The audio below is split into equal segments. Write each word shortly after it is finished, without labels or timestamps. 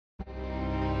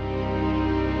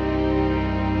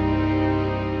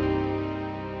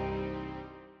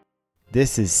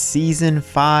This is Season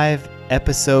 5,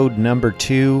 Episode number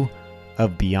 2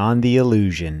 of Beyond the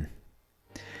Illusion.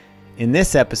 In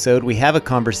this episode, we have a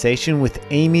conversation with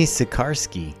Amy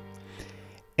Sikarsky.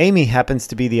 Amy happens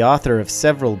to be the author of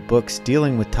several books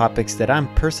dealing with topics that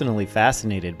I'm personally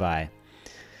fascinated by.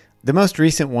 The most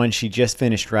recent one she just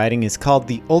finished writing is called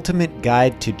The Ultimate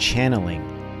Guide to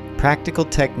Channeling: Practical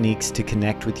Techniques to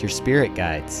Connect with Your Spirit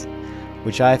Guides,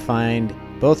 which I find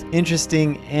both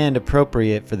interesting and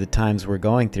appropriate for the times we're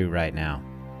going through right now.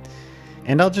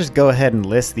 And I'll just go ahead and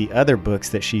list the other books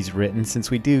that she's written,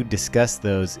 since we do discuss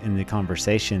those in the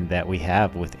conversation that we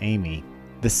have with Amy.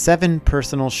 The 7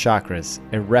 Personal Chakras,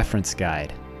 a Reference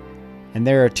Guide. And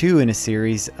there are 2 in a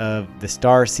series of the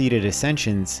Star-Seeded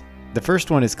Ascensions. The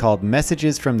first one is called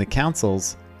Messages from the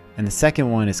Councils, and the second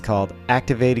one is called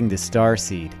Activating the Star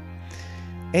Seed.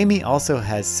 Amy also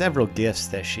has several gifts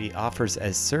that she offers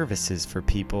as services for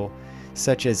people,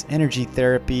 such as energy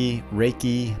therapy,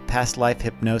 Reiki, past life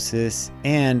hypnosis,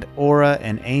 and aura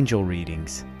and angel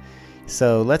readings.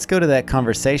 So let's go to that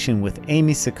conversation with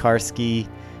Amy Sikarsky,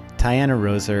 Tiana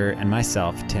Roser, and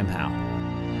myself, Tim Howe.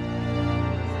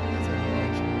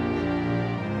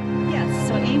 Yes,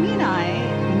 so Amy and I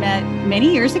met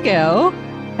many years ago,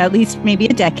 at least maybe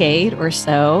a decade or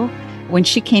so, when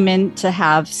she came in to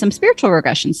have some spiritual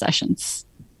regression sessions.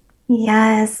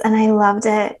 Yes, and I loved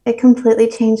it. It completely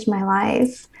changed my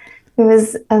life. It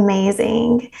was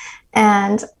amazing.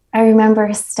 And I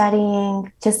remember studying,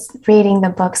 just reading the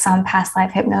books on past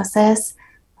life hypnosis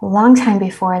a long time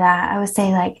before that. I would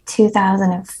say like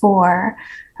 2004,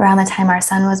 around the time our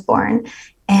son was born.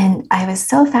 And I was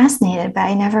so fascinated, but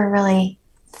I never really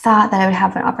thought that I would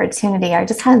have an opportunity. I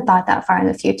just hadn't thought that far in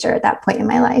the future at that point in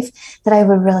my life that I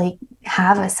would really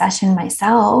have a session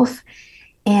myself.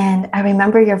 And I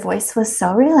remember your voice was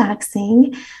so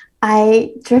relaxing.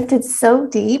 I drifted so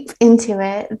deep into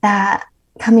it that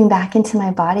coming back into my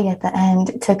body at the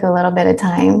end took a little bit of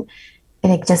time,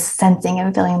 like just sensing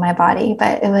and feeling my body,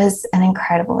 but it was an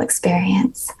incredible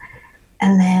experience.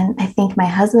 And then I think my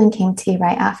husband came to you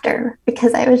right after,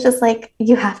 because I was just like,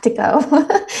 you have to go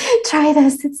try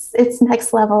this. It's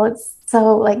next level. It's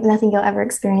so like nothing you'll ever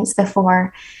experience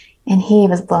before. And he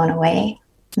was blown away.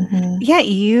 Mm-hmm. Yeah,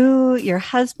 your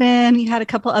husband, you had a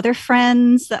couple other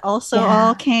friends that also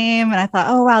all came. And I thought,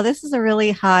 oh, wow, this is a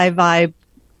really high vibe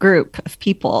group of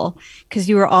people, because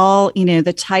you were all,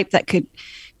 the type that could,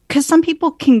 because some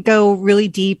people can go really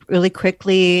deep really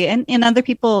quickly, and other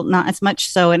people not as much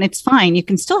so. And it's fine. You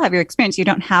can still have your experience. You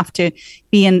don't have to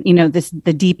be in,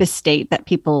 the deepest state that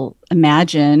people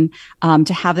imagine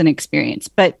to have an experience.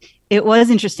 But it was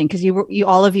interesting because you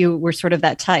all of you were sort of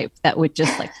that type that would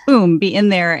just like, boom, be in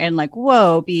there and like,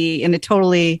 whoa, be in a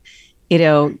totally,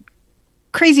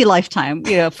 crazy lifetime,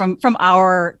 from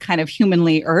our kind of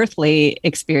humanly earthly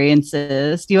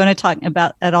experiences. Do you want to talk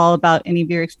at all about any of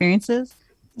your experiences?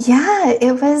 Yeah,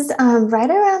 it was right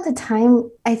around the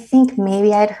time, I think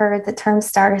maybe I'd heard the term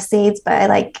star seeds, but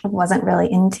I wasn't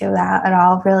really into that at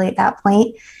all, really at that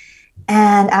point.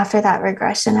 And after that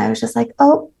regression, I was just like,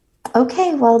 oh,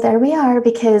 okay, well, there we are,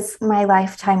 because my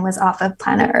lifetime was off of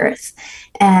planet Earth.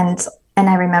 And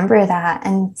I remember that.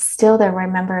 And still there were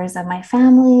members of my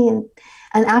family.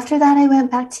 And after that, I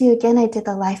went back to you again. I did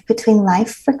the life between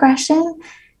life regression.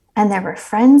 And there were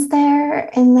friends there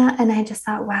in that. And I just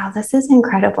thought, wow, this is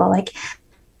incredible. Like,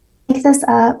 make this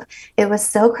up. It was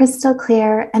so crystal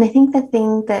clear. And I think the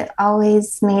thing that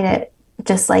always made it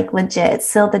just like legit,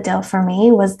 sealed the deal for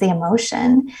me, was the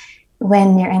emotion.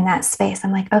 When you're in that space,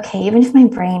 I'm like, okay, even if my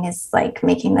brain is like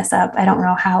making this up, I don't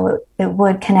know how it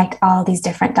would connect all these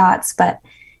different dots, but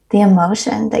the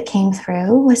emotion that came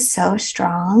through was so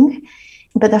strong.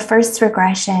 But the first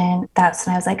regression, that's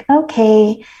when I was like,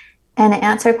 okay. And I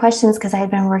answered questions because I had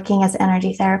been working as an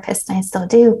energy therapist, and I still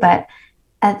do. But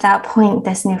at that point,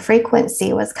 this new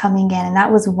frequency was coming in. And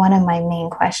that was one of my main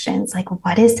questions. Like,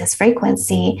 what is this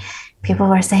frequency? People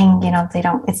were saying,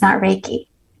 it's not Reiki.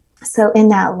 So in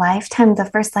that lifetime, the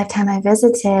first lifetime I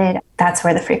visited, that's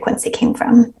where the frequency came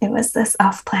from. It was this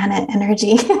off-planet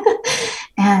energy.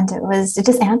 And it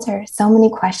just answered so many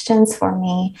questions for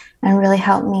me and really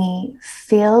helped me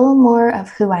feel more of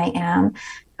who I am.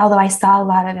 Although I saw a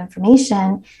lot of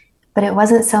information, but it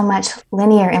wasn't so much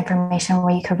linear information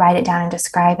where you could write it down and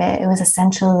describe it. It was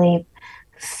essentially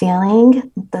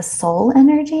feeling the soul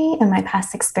energy and my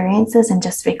past experiences and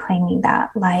just reclaiming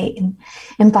that light and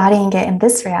embodying it in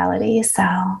this reality. So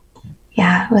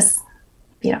yeah, it was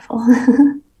beautiful.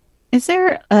 Is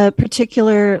there a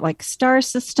particular like star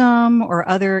system or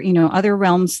other, other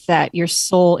realms that your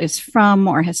soul is from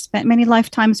or has spent many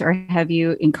lifetimes, or have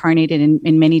you incarnated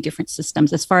in many different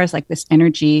systems as far as like this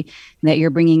energy that you're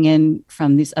bringing in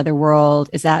from this other world?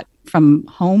 Is that from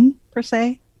home per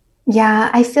se? Yeah,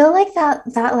 I feel like that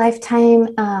lifetime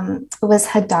was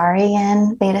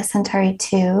Hadarian, Beta Centauri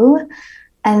 2.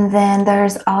 And then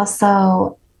there's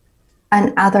also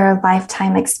another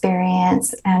lifetime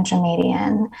experience,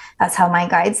 Andromedian. That's how my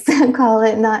guides call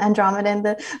it, not Andromedan.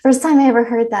 The first time I ever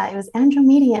heard that, it was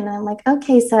Andromedian. And I'm like,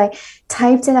 okay, so I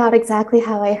typed it out exactly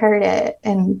how I heard it.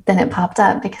 And then it popped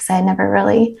up because I never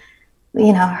really,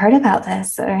 heard about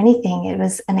this or anything. It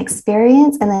was an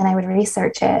experience, and then I would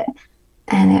research it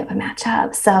and it would match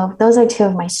up. So those are two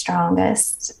of my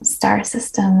strongest star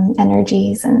system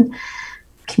energies and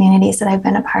communities that I've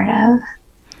been a part of.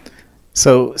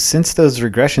 So since those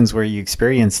regressions where you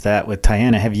experienced that with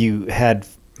Tiana, have you had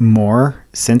more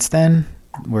since then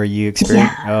where you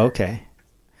experienced? Yeah. Oh, okay.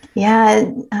 Yeah,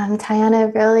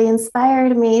 Tiana really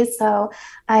inspired me. So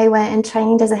I went and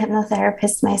trained as a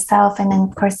hypnotherapist myself. And then,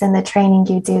 of course, in the training,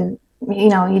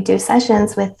 you do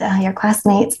sessions with your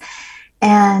classmates.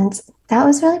 And that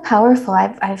was really powerful.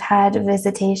 I've had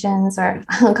visitations, or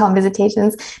I don't call them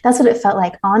visitations. That's what it felt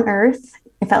like on Earth.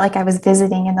 It felt like I was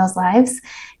visiting in those lives.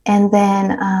 And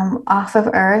then off of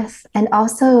Earth, and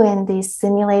also in these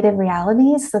simulated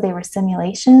realities. So they were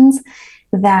simulations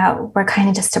that were kind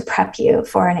of just to prep you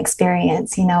for an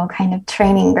experience, kind of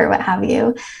training or what have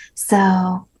you.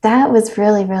 So that was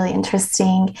really, really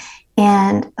interesting.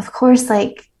 And of course,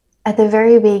 like at the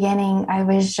very beginning, I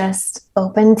was just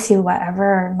open to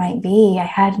whatever might be. I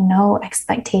had no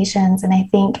expectations. And I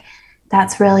think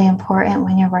that's really important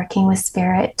when you're working with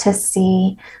spirit, to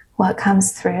see what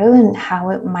comes through and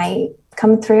how it might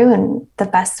come through. And the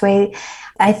best way,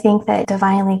 I think that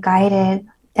divinely guided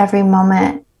every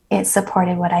moment, it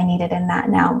supported what I needed in that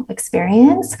now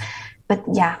experience. But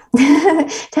yeah,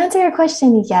 to answer your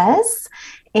question, yes.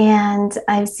 And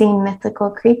I've seen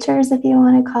mythical creatures, if you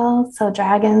want to call. So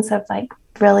dragons have like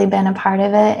really been a part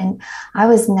of it. And I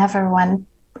was never one,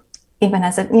 even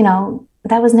as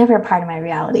that was never a part of my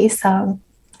reality. So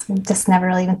just never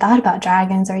really even thought about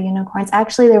dragons or unicorns.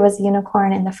 Actually, there was a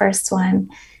unicorn in the first one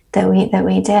that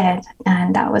we did.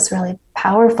 And that was really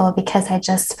powerful because I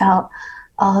just felt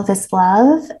all of this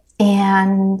love.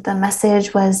 And the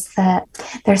message was that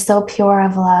they're so pure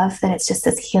of love that it's just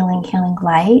this healing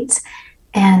light.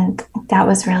 And that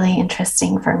was really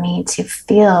interesting for me to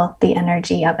feel the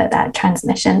energy of it, that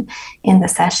transmission in the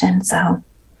session. So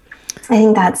I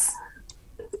think that's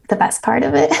the best part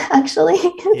of it, actually.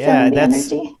 Yeah,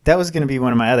 that was going to be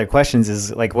one of my other questions,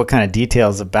 is like what kind of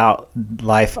details about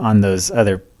life on those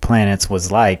other planets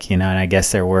was like, and I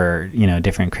guess there were,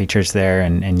 different creatures there,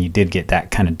 and you did get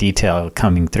that kind of detail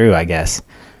coming through, I guess.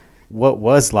 What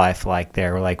was life like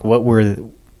there? Like, what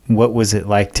was it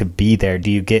like to be there?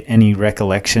 Do you get any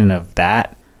recollection of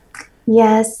that?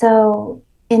 Yeah, so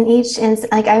in each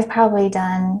like I've probably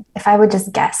done, if I would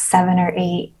just guess, 7 or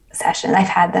 8 sessions. I've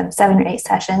had them 7 or 8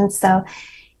 sessions. So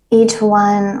each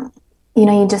one,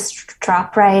 you just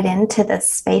drop right into the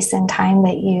space and time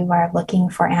that you are looking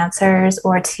for answers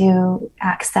or to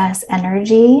access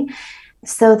energy.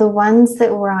 So the ones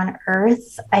that were on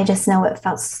Earth, I just know it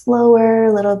felt slower,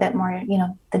 a little bit more,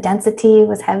 the density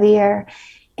was heavier,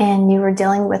 and you were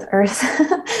dealing with Earth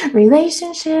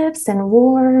relationships and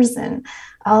wars and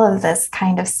all of this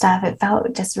kind of stuff. It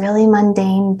felt just really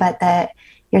mundane, but that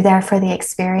you're there for the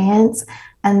experience.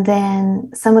 And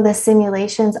then some of the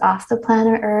simulations off the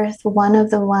planet Earth, one of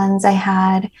the ones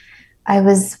I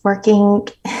was working,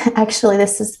 actually,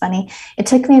 this is funny. It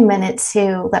took me a minute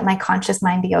to let my conscious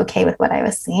mind be okay with what I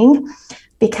was seeing,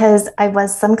 because I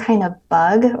was some kind of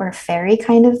bug or fairy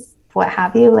kind of what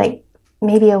have you, like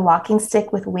maybe a walking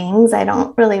stick with wings. I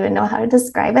don't really even know how to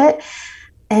describe it.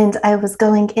 And I was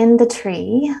going in the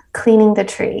tree, cleaning the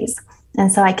trees. And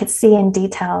so I could see in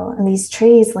detail, and these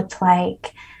trees looked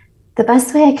like, the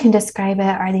best way I can describe it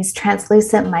are these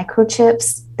translucent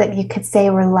microchips that you could say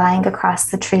were lying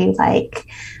across the tree like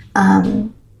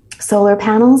solar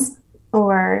panels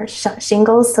or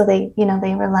shingles. So they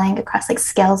were lying across like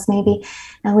scales maybe.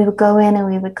 And we would go in and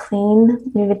we would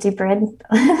debrid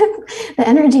the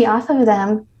energy off of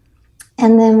them.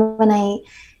 And then when I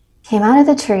came out of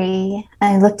the tree,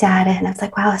 I looked at it and I was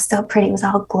like, wow, it's so pretty. It was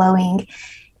all glowing.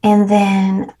 And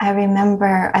then I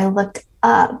remember I looked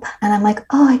up and I'm like,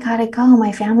 oh, I gotta go.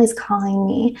 My family's calling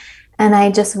me. And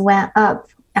I just went up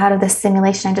out of the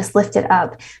simulation. I just lifted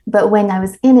up. But when I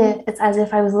was in it, it's as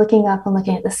if I was looking up and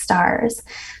looking at the stars.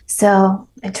 So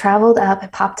I traveled up, I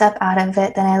popped up out of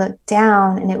it. Then I looked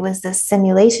down and it was this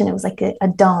simulation. It was like a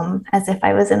dome, as if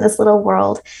I was in this little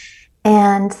world.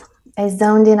 And I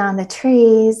zoned in on the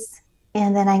trees.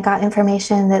 And then I got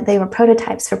information that they were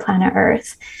prototypes for planet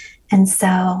Earth. And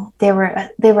so they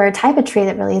were a type of tree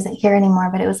that really isn't here anymore,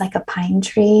 but it was like a pine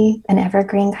tree, an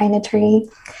evergreen kind of tree.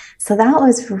 So that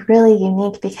was really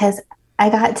unique because I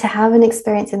got to have an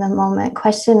experience in the moment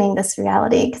questioning this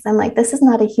reality because I'm like, this is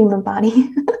not a human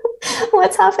body.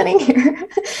 What's happening here?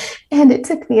 And it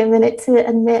took me a minute to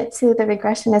admit to the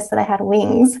regressionist that I had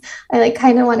wings. I like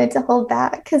kind of wanted to hold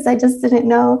back because I just didn't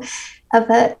know.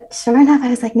 But sure enough, I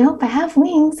was like, nope, I have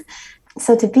wings.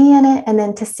 So to be in it and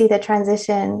then to see the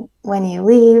transition when you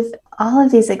leave, all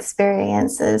of these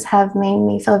experiences have made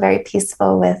me feel very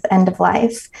peaceful with end of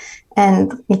life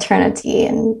and eternity.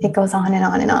 And it goes on and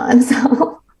on and on.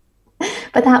 So,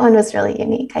 but that one was really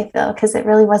unique, I feel, because it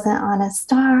really wasn't on a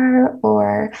star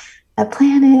or a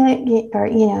planet or,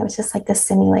 it was just like this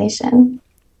simulation.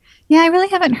 Yeah, I really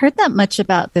haven't heard that much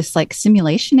about this like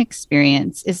simulation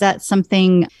experience. Is that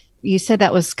something you said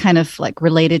that was kind of like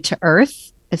related to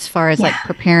Earth as far as like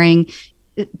preparing?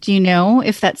 Do you know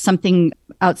if that's something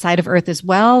outside of Earth as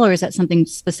well, or is that something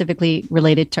specifically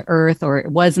related to Earth, or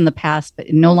it was in the past, but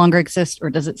it no longer exists, or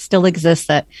does it still exist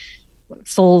that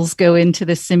souls go into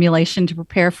this simulation to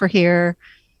prepare for here?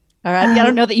 All right. I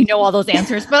don't know that you know all those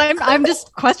answers, but I'm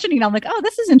just questioning. I'm like, oh,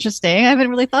 this is interesting. I haven't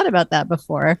really thought about that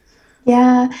before.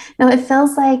 Yeah, no, it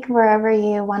feels like wherever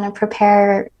you want to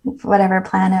prepare whatever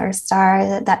planet or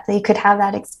star that you could have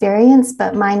that experience,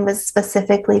 but mine was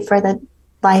specifically for the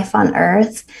life on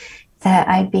Earth that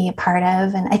I'd be a part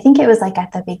of. And I think it was like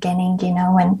at the beginning,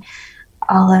 when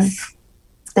all of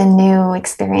the new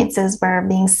experiences were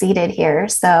being seeded here.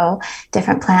 So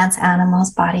different plants,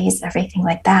 animals, bodies, everything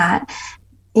like that.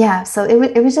 Yeah, so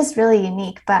it was just really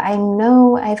unique. But I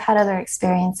know I've had other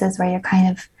experiences where you're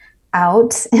kind of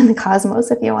out in the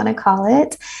cosmos, if you want to call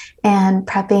it, and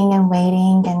prepping and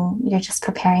waiting, and you're just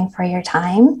preparing for your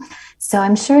time. So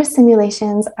I'm sure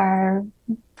simulations are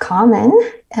common,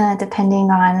 depending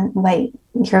on what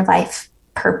your life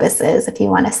purpose is, if you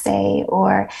want to say,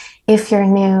 or if you're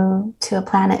new to a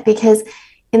planet. Because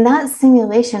in that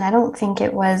simulation, I don't think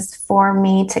it was for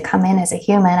me to come in as a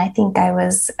human. I think I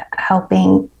was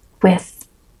helping with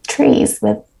trees,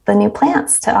 with the new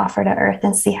plants to offer to Earth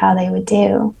and see how they would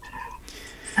do.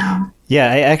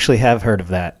 Yeah, I actually have heard of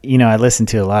that. I listen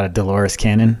to a lot of Dolores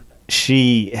Cannon.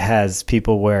 She has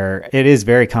people where it is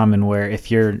very common where if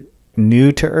you're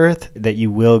new to Earth, that you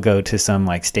will go to some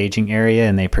like staging area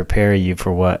and they prepare you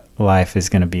for what life is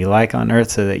going to be like on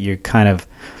Earth so that you're kind of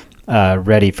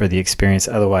ready for the experience.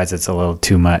 Otherwise, it's a little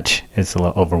too much. It's a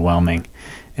little overwhelming.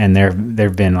 And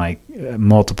there've been like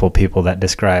multiple people that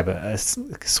describe a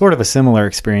sort of a similar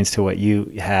experience to what you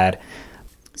had.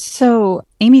 So,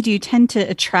 Amy, do you tend to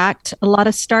attract a lot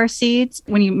of star seeds?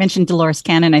 When you mentioned Dolores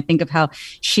Cannon, I think of how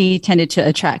she tended to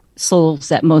attract souls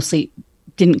that mostly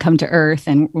didn't come to Earth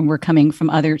and were coming from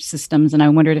other systems. And I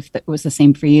wondered if that was the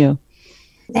same for you.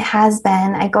 It has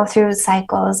been. I go through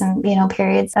cycles and,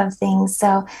 periods of things.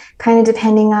 So kind of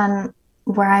depending on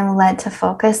where I'm led to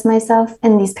focus myself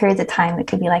in these periods of time, it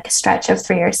could be like a stretch of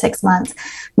 3 or 6 months.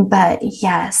 But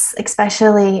yes,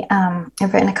 especially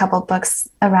I've written a couple of books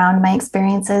around my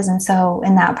experiences. And so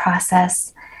in that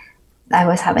process, I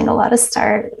was having a lot of if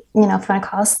you want to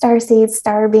call it star seeds,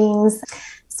 star beings,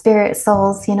 spirit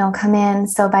souls, come in.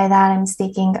 So by that, I'm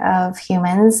speaking of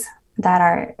humans that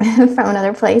are from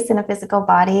another place in a physical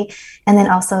body, and then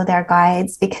also their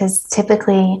guides, because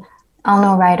typically I'll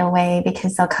know right away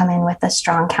because they'll come in with a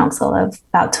strong council of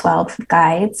about 12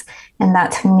 guides. And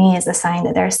that to me is a sign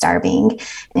that they're a star being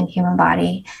in human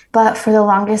body. But for the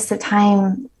longest of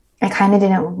time, I kind of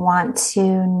didn't want to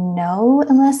know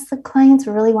unless the clients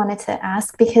really wanted to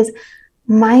ask, because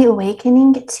my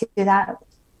awakening to that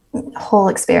whole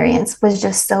experience was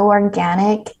just so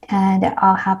organic and it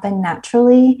all happened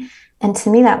naturally. And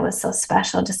to me, that was so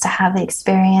special just to have the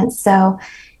experience. So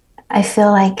I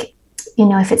feel like,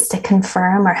 if it's to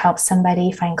confirm or help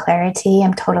somebody find clarity,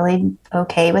 I'm totally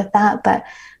okay with that. But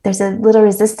there's a little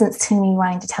resistance to me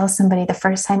wanting to tell somebody the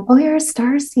first time, oh, you're a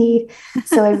starseed.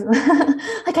 So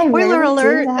I Spoiler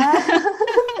alert. Do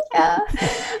that. Yeah,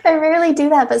 I rarely do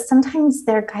that. But sometimes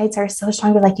their guides are so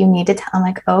strong. They're like, you need to tell. I'm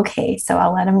like, okay, so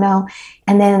I'll let them know.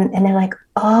 And they're like,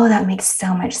 oh, that makes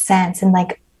so much sense. And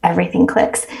like everything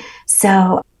clicks.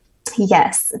 So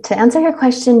yes, to answer your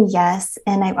question, yes.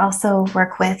 And I also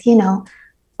work with,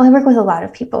 well, I work with a lot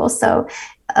of people. So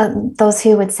those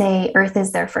who would say Earth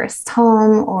is their first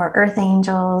home, or Earth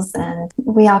angels, and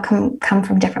we all come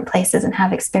from different places and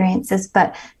have experiences.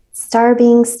 But star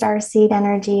being, starseed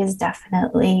energy is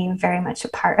definitely very much a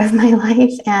part of my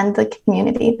life and the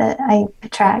community that I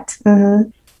attract. Mm-hmm.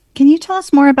 Can you tell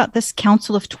us more about this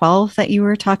Council of 12 that you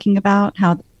were talking about?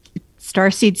 How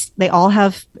starseeds, they all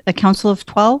have a Council of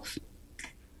 12?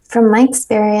 From my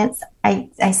experience,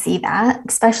 I see that,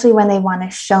 especially when they want to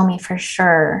show me for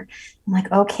sure. I'm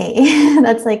like, okay,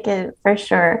 that's like a for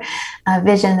sure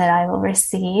vision that I will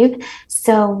receive.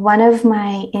 So one of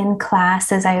my, in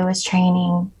class, as I was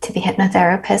training to be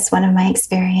hypnotherapist, one of my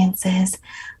experiences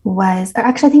was, or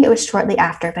actually I think it was shortly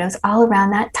after, but it was all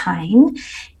around that time.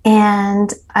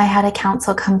 And I had a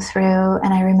council come through,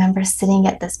 and I remember sitting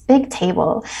at this big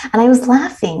table, and I was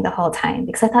laughing the whole time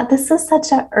because I thought this is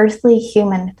such an earthly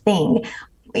human thing.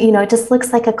 You know, it just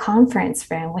looks like a conference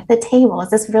room with a table. Is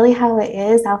this really how it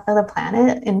is out for the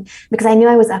planet? And because I knew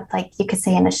I was up, like you could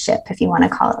say, in a ship, if you want to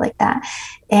call it like that.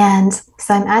 And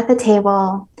so I'm at the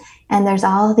table, and there's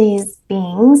all these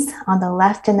beings on the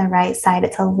left and the right side.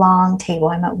 It's a long table.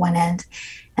 I'm at one end.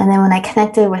 And then when I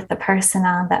connected with the person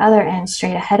on the other end,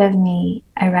 straight ahead of me,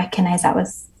 I recognized that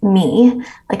was me,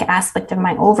 like an aspect of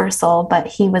my oversoul, but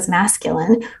he was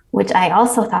masculine, which I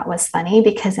also thought was funny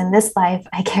because in this life,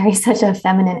 I carry such a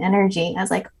feminine energy. I was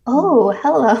like, oh,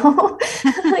 hello.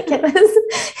 Like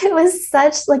it was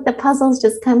such, like the puzzles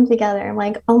just come together. I'm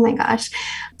like, oh my gosh.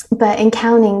 But in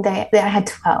counting, I had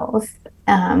 12,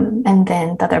 and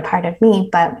then the other part of me,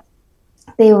 but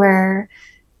they were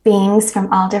beings from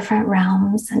all different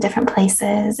realms and different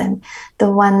places. And the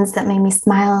ones that made me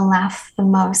smile and laugh the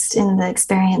most in the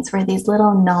experience were these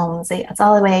little gnomes. That's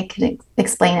all the way I could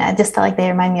explain it. I just felt like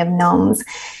they remind me of gnomes,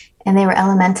 and they were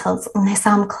elementals. And I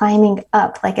saw them climbing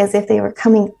up, like as if they were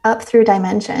coming up through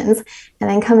dimensions and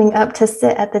then coming up to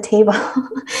sit at the table.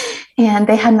 And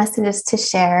they had messages to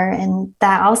share. And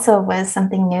that also was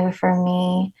something new for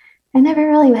me. I never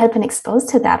really had been exposed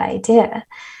to that idea.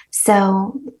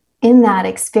 So in that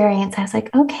experience, I was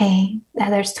like, okay,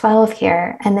 there's 12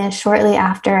 here. And then shortly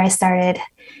after, I started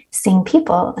seeing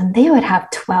people, and they would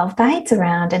have 12 guides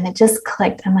around, and it just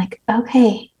clicked. I'm like,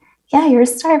 okay, yeah, you're a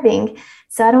star being.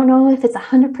 So I don't know if it's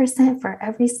 100% for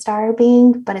every star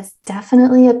being, but it's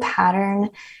definitely a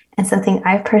pattern and something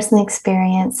I've personally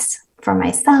experienced for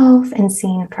myself and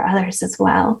seen for others as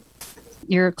well.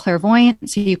 You're clairvoyant,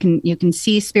 so you can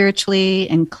see spiritually,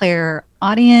 and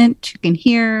clairaudient, you can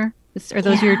hear. Are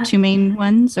those your two main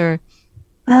ones, or?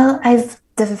 Well, I've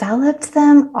developed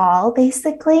them all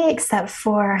basically, except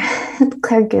for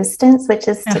clairgustance, which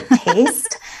is to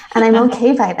taste. And I'm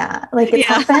okay by that. Like it's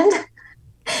happened.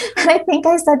 And I think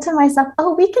I said to myself,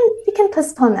 oh, we can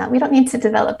postpone that. We don't need to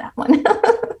develop that one.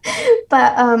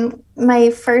 But my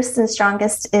first and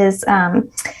strongest is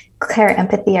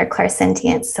clairempathy or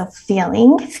clairsentience. So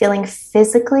feeling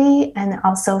physically and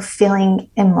also feeling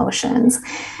emotions.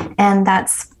 And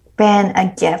that's been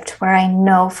a gift where I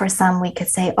know for some we could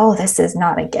say, oh, this is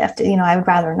not a gift. You know, I would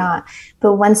rather not.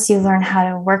 But once you learn how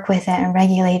to work with it and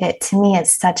regulate it, to me,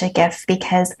 it's such a gift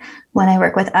because when I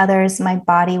work with others, my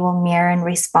body will mirror and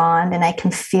respond, and I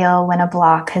can feel when a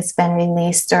block has been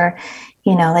released or,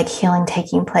 you know, like healing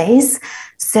taking place.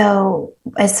 So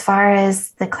as far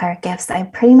as the clair gifts, I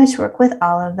pretty much work with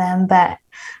all of them, but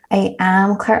I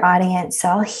am clairaudient, so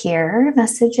I'll hear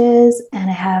messages, and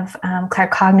I have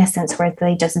claircognizance where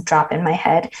they just drop in my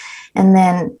head. And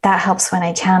then that helps when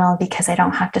I channel because I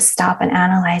don't have to stop and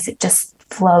analyze. It just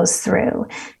flows through,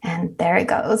 and there it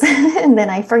goes. And then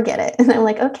I forget it. And I'm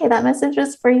like, okay, that message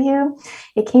was for you.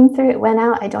 It came through, it went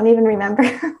out. I don't even remember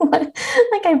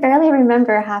I barely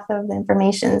remember half of the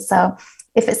information. So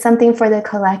if it's something for the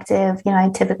collective, you know, I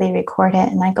typically record it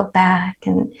and I go back,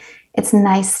 and it's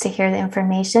nice to hear the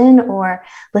information or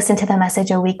listen to the message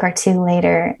a week or two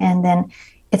later. And then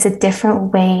it's a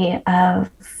different way of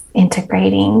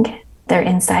integrating their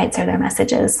insights or their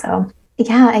messages. So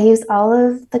yeah, I use all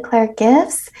of the clair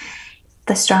gifts.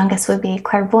 The strongest would be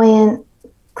clairvoyant,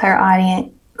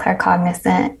 clairaudient,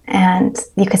 claircognizant, and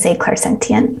you could say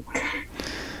clairsentient.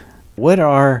 What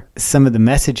are some of the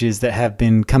messages that have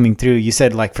been coming through? You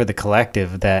said like for the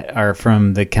collective that are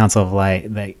from the Council of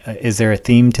Light. Is there a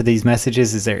theme to these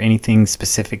messages? Is there anything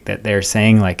specific that they're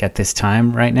saying like at this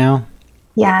time right now?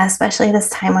 Yeah, especially this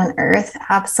time on Earth.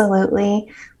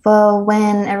 Absolutely. Well,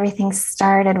 when everything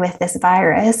started with this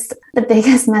virus, the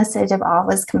biggest message of all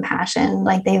was compassion.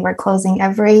 Like they were closing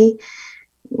every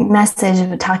message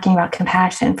of talking about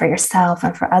compassion for yourself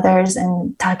and for others,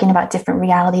 and talking about different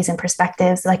realities and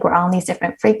perspectives. Like we're all in these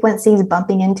different frequencies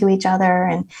bumping into each other,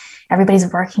 and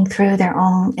everybody's working through their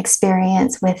own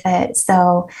experience with it.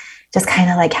 So just kind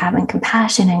of like having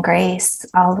compassion and grace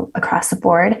all across the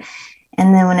board.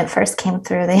 And then when it first came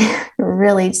through, they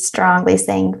really strongly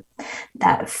saying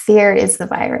that fear is the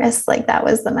virus. Like that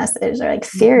was the message. They're like,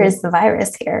 fear is the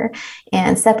virus here,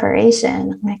 and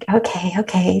separation. I'm like,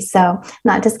 okay. So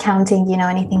not discounting,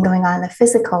 anything going on in the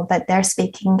physical, but they're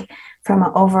speaking from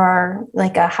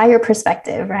like a higher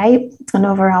perspective, right? An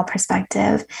overall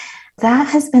perspective. That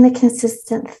has been a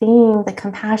consistent theme, the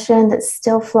compassion that's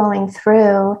still flowing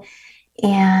through.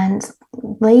 And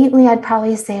lately, I'd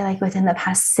probably say like within the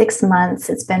past 6 months,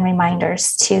 it's been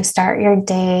reminders to start your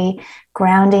day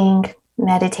grounding,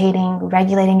 meditating,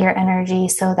 regulating your energy,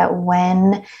 so that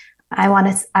when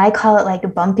I call it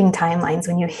like bumping timelines,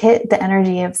 when you hit the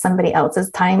energy of somebody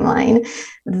else's timeline,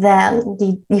 that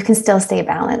you can still stay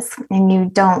balanced and you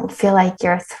don't feel like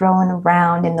you're thrown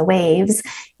around in the waves.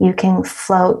 You can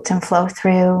float and flow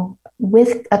through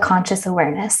with a conscious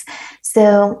awareness.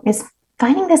 So it's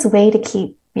finding this way to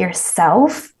keep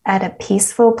yourself at a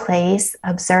peaceful place,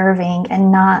 observing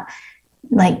and not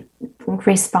like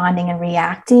responding and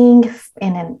reacting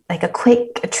in a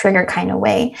quick trigger kind of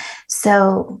way.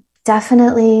 So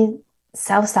definitely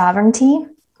self-sovereignty,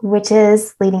 which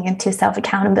is leading into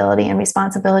self-accountability and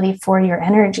responsibility for your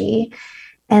energy.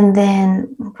 And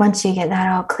then once you get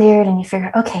that all cleared and you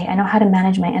figure, okay, I know how to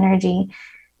manage my energy,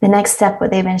 the next step,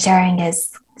 what they've been sharing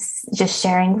is just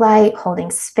sharing light, holding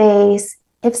space.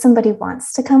 If somebody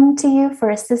wants to come to you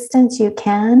for assistance, you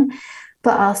can,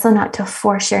 but also not to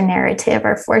force your narrative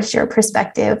or force your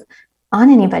perspective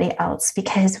on anybody else,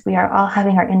 because we are all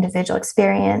having our individual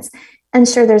experience. And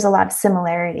sure, there's a lot of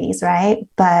similarities, right?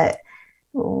 But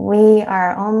we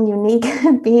are our own unique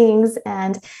beings,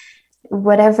 and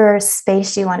whatever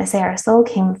space you want to say our soul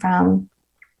came from,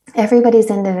 everybody's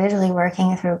individually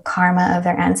working through karma of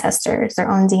their ancestors, their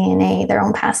own DNA, their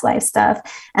own past life stuff,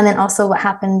 and then also what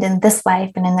happened in this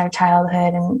life and in their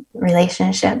childhood and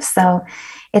relationships. So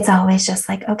it's always just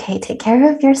like, okay, take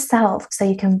care of yourself so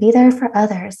you can be there for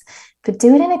others, but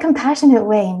do it in a compassionate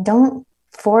way, and don't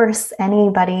force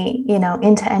anybody,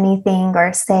 into anything,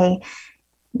 or say,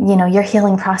 your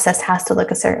healing process has to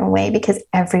look a certain way, because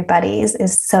everybody's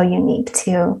is so unique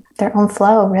to their own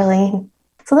flow, really.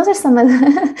 So those are some of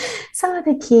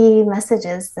the key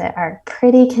messages that are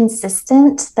pretty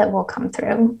consistent that will come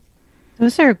through.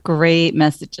 Those are great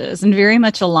messages and very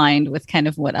much aligned with kind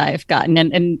of what I've gotten.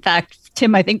 And in fact,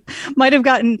 Tim, I think might have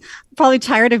gotten probably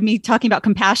tired of me talking about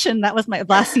compassion. That was my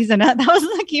last season. That was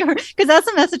like because that's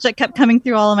a message that kept coming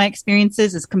through all of my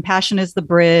experiences, is compassion is the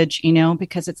bridge,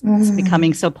 because it's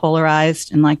becoming so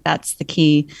polarized, and like that's the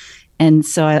key. And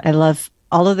so I love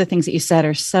all of the things that you said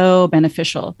are so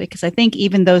beneficial, because I think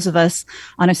even those of us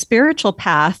on a spiritual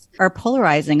path are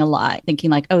polarizing a lot, thinking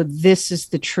like, oh, this is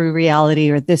the true reality,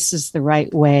 or this is the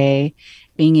right way.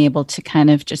 Being able to kind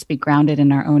of just be grounded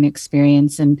in our own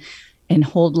experience and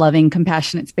hold loving,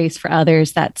 compassionate space for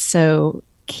others. That's so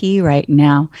key right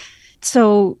now.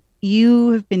 So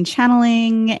you have been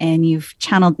channeling, and you've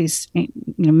channeled these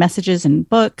messages and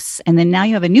books, and then now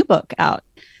you have a new book out.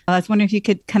 I was wondering if you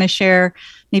could kind of share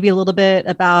maybe a little bit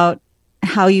about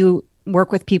how you work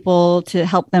with people to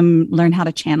help them learn how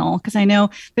to channel. Because I know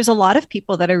there's a lot of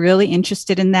people that are really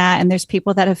interested in that. And there's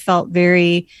people that have felt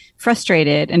very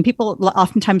frustrated. And people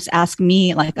oftentimes ask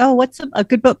me like, oh, what's a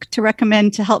good book to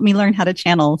recommend to help me learn how to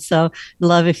channel? So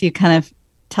love if you kind of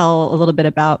tell a little bit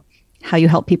about how you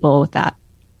help people with that.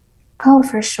 Oh,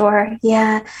 for sure.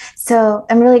 Yeah. So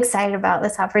I'm really excited about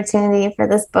this opportunity for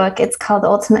this book. It's called The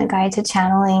Ultimate Guide to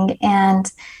Channeling.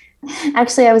 And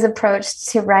actually, I was approached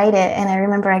to write it. And I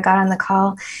remember I got on the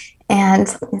call,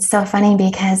 and it's so funny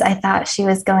because I thought she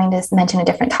was going to mention a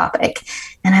different topic.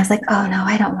 And I was like, oh, no,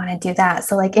 I don't want to do that.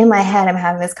 So like in my head, I'm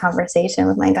having this conversation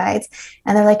with my guides,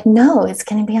 and they're like, no, it's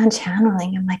going to be on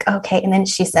channeling. I'm like, okay. And then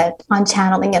she said on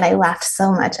channeling, and I laughed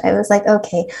so much. I was like,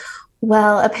 okay,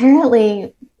 well,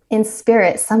 apparently in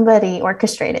spirit, somebody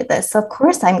orchestrated this. So of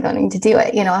course I'm going to do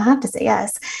it. I'll have to say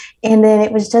yes. And then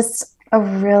it was just a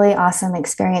really awesome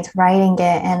experience writing it.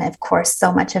 And of course,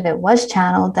 so much of it was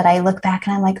channeled that I look back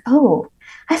and I'm like, oh,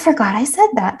 I forgot I said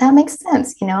that. That makes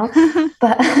sense,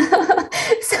 But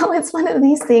so it's one of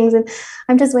these things. And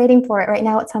I'm just waiting for it. Right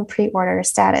now it's on pre-order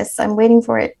status. So I'm waiting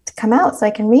for it to come out so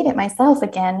I can read it myself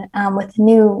again with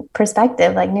new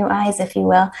perspective, like new eyes, if you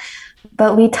will.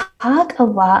 But we talk a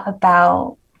lot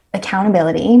about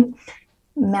accountability,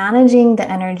 managing the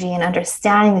energy, and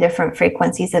understanding the different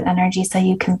frequencies of energy so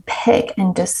you can pick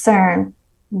and discern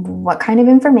what kind of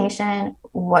information,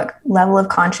 what level of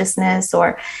consciousness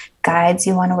or guides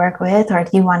you want to work with, or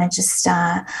do you want to just,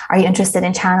 are you interested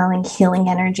in channeling healing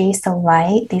energy, so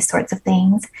light, these sorts of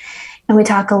things. And we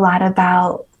talk a lot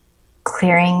about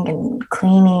clearing and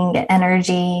cleaning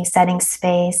energy, setting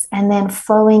space, and then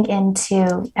flowing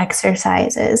into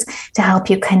exercises to help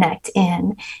you connect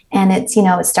in. And it's,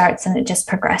 it starts and it just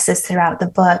progresses throughout the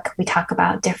book. We talk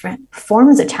about different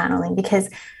forms of channeling because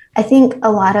I think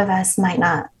a lot of us might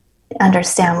not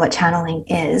understand what channeling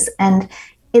is. And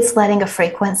it's letting a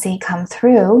frequency come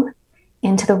through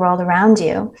into the world around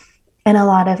you. And a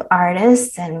lot of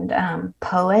artists and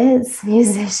poets,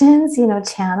 musicians,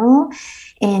 channel.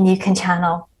 And you can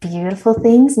channel beautiful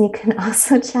things. And you can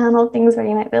also channel things where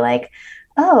you might be like,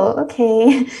 oh,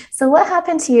 okay. So what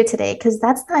happened to you today? Because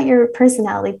that's not your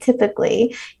personality.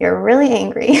 Typically, you're really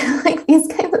angry, like these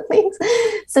kinds of things.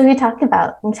 So we talk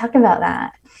about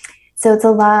that. So it's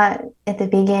a lot at the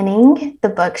beginning. The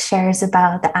book shares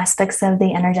about the aspects of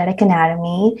the energetic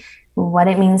anatomy, what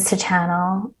it means to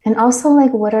channel, and also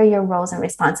like what are your roles and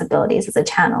responsibilities as a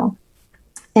channel.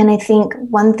 And I think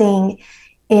one thing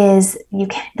is you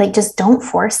can just don't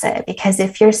force it, because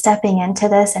if you're stepping into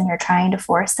this and you're trying to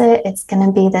force it, it's going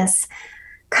to be this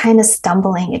kind of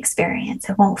stumbling experience.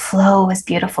 It won't flow as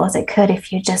beautiful as it could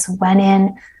if you just went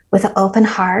in with an open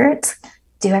heart,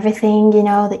 do everything,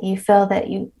 that you feel that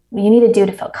you need to do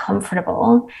to feel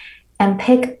comfortable, and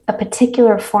pick a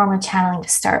particular form of channeling to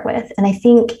start with. And I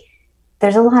think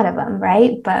there's a lot of them,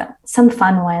 right? But some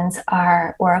fun ones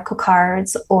are oracle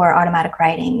cards or automatic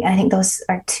writing. I think those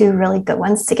are two really good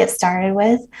ones to get started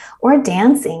with. Or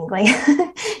dancing. Like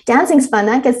dancing's fun.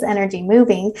 That gets the energy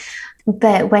moving.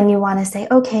 But when you want to say,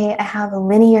 okay, I have a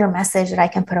linear message that I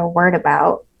can put a word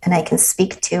about and I can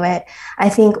speak to it, I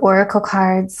think oracle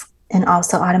cards and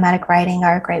also automatic writing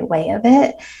are a great way of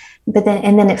it. But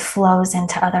then it flows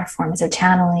into other forms of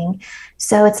channeling.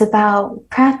 So it's about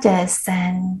practice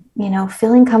and,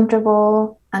 feeling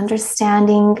comfortable,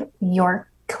 understanding your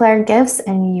clair gifts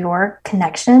and your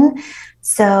connection.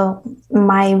 So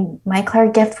my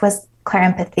clair gift was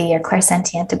clairempathy or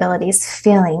clairsentient abilities,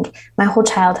 feeling. My whole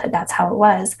childhood, that's how it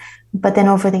was. But then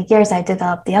over the years, I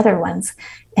developed the other ones.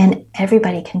 And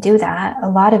everybody can do that. A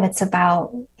lot of it's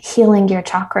about healing your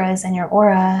chakras and your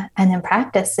aura and then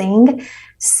practicing.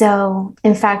 So,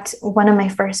 in fact, one of my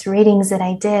first readings that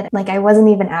I did, I wasn't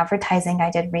even advertising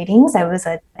I did readings. I was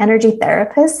an energy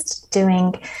therapist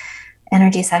doing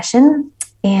energy session.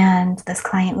 And this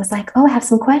client was like, oh, I have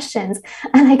some questions.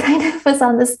 And I kind of was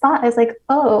on the spot. I was like,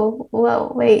 oh,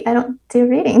 whoa, wait, I don't do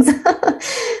readings.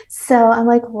 So I'm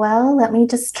like, well, let me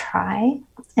just try.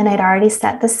 And I'd already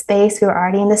set the space. We were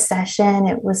already in the session.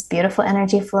 It was beautiful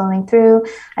energy flowing through.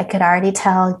 I could already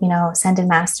tell, ascended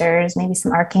masters, maybe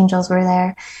some archangels were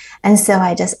there. And so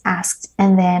I just asked.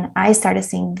 And then I started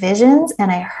seeing visions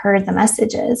and I heard the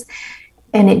messages.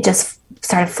 And it just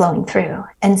started flowing through.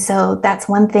 And so that's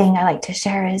one thing I like to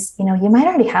share is, you might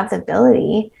already have the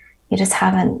ability, you just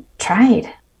haven't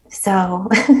tried. So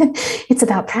it's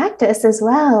about practice as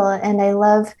well. And I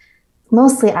love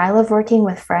working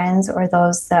with friends or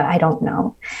those that I don't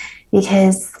know,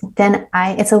 because then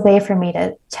it's a way for me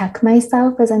to check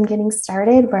myself as I'm getting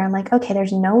started, where I'm like, okay,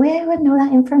 there's no way I would know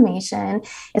that information.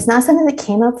 It's not something that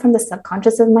came up from the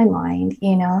subconscious of my mind,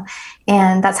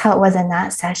 and that's how it was in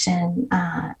that session.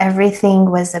 Everything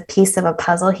was a piece of a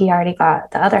puzzle. He already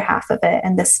got the other half of it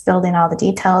and just filled in all the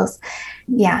details.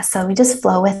 Yeah, so we just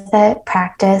flow with it,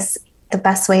 practice. The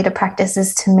best way to practice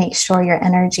is to make sure your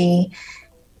energy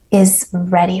is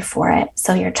ready for it.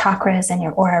 So your chakras and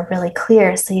your aura are really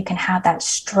clear so you can have that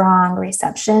strong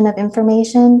reception of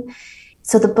information.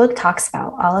 So the book talks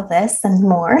about all of this and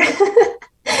more.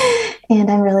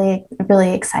 And I'm really,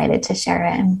 really excited to share it.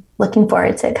 I'm looking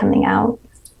forward to it coming out.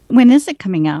 When is it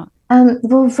coming out?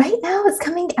 Well, right now it's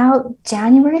coming out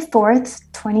January 4th,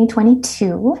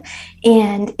 2022,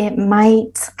 and it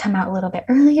might come out a little bit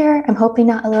earlier. I'm hoping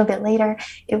not a little bit later.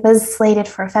 It was slated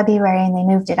for February and they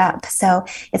moved it up. So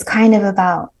it's kind of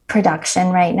about production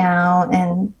right now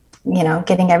and,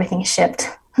 getting everything shipped.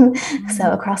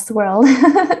 So across the world,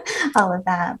 all of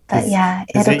that. But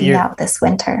it'll be out this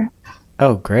winter.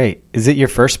 Oh, great. Is it your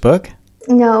first book?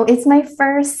 No, it's my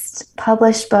first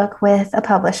published book with a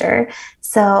publisher.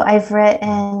 So I've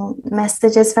written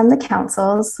Messages from the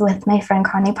Councils with my friend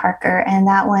Connie Parker, and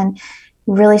that one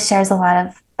really shares a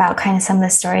lot about kind of some of the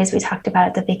stories we talked about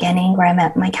at the beginning, where I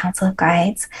met my council of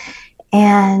guides.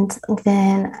 And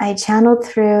then I channeled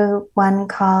through one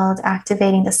called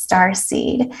Activating the Star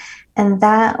Seed, and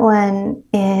that one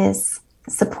is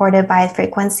supported by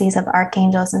frequencies of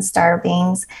archangels and star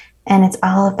beings, and it's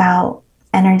all about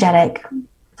energetic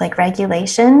like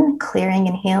regulation, clearing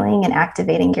and healing and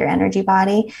activating your energy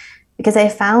body. Because I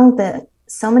found that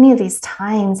so many of these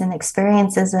times and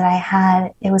experiences that I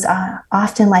had, it was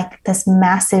often like this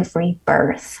massive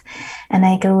rebirth. And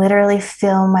I could literally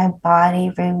feel my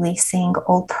body releasing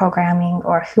old programming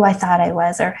or who I thought I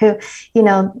was or who,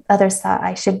 others thought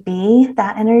I should be,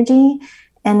 that energy.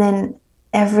 And then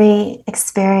every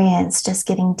experience just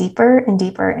getting deeper and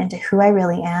deeper into who I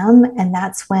really am. And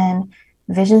that's when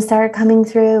visions started coming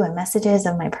through and messages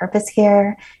of my purpose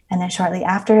here. And then shortly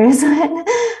after is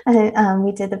when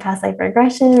we did the past life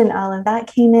regression and all of that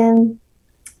came in.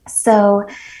 So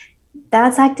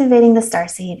that's activating the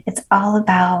starseed. It's all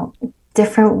about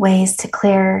different ways to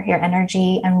clear your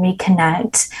energy and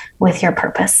reconnect with your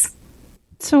purpose.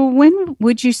 So when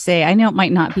would you say, I know it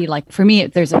might not be like, for me,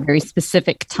 there's a very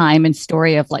specific time and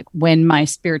story of like when my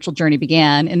spiritual journey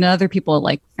began, and other people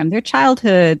like from their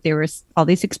childhood, there was all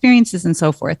these experiences and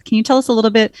so forth. Can you tell us a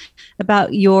little bit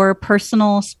about your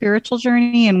personal spiritual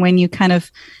journey and when you kind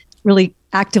of really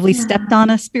actively stepped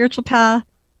on a spiritual path?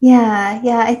 Yeah.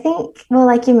 I think, well,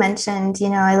 like you mentioned,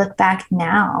 I look back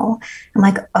now, I'm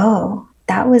like, oh,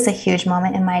 that was a huge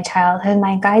moment in my childhood.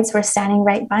 My guides were standing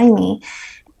right by me.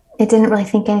 I didn't really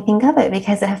think anything of it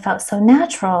because it had felt so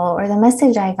natural, or the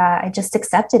message I got, I just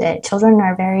accepted it. Children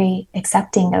are very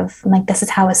accepting of like, this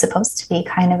is how it's supposed to be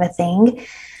kind of a thing.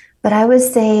 But I would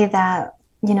say that,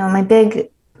 my big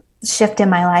shift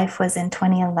in my life was in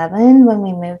 2011 when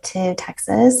we moved to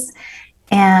Texas.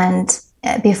 And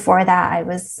before that, I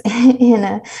was in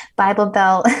a Bible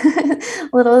Belt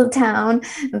little town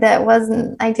that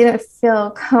I didn't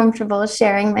feel comfortable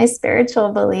sharing my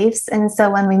spiritual beliefs. And so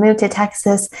when we moved to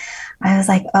Texas, I was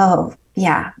like, oh,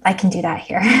 yeah, I can do that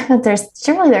here. There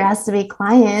has to be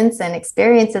clients and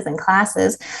experiences and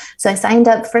classes. So I signed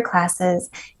up for classes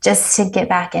just to get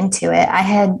back into it. I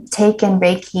had taken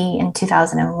Reiki in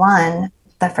 2001.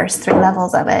 The first 3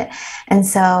 levels of it. And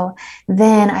so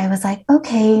then I was like,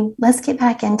 okay, let's get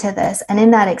back into this. And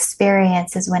in that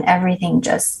experience is when everything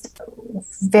just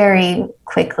very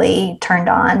quickly turned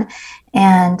on.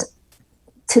 And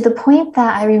to the point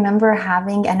that I remember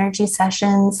having energy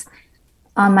sessions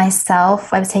on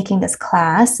myself. I was taking this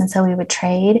class, and so we would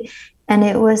trade. And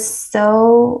it was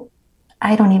so,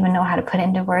 I don't even know how to put it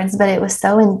into words, but it was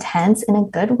so intense in a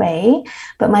good way.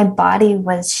 But my body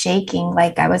was shaking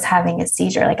like I was having a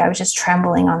seizure, like I was just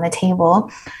trembling on the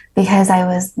table because I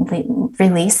was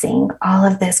releasing all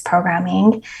of this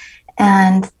programming.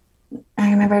 And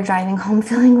I remember driving home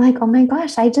feeling like, oh my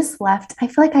gosh, I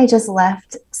feel like I just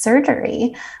left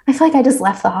surgery. I feel like I just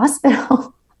left the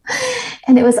hospital.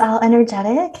 And it was all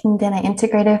energetic. And then I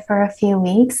integrated for a few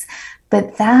weeks.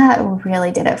 But that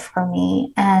really did it for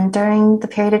me. And during the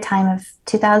period of time of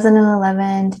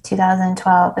 2011 to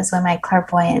 2012 is when my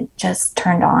clairvoyant just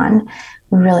turned on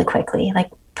really quickly, like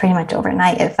pretty much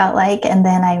overnight, it felt like. And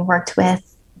then I worked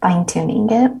with fine-tuning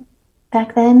it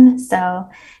back then. So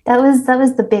that was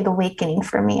the big awakening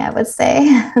for me, I would say.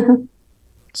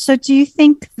 So do you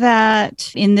think that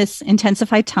in this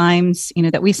intensified times,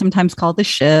 that we sometimes call the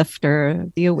shift or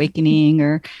the awakening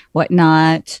or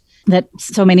whatnot, that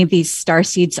so many of these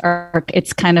starseeds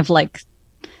it's kind of like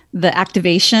the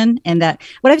activation, and that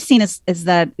what I've seen is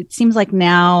that it seems like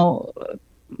now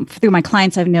through my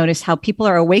clients, I've noticed how people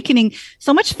are awakening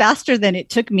so much faster than it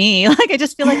took me. Like, I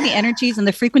just feel like the energies and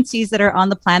the frequencies that are on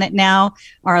the planet now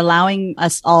are allowing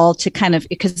us all to kind of,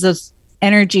 because those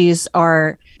energies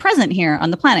are present here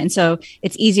on the planet. And so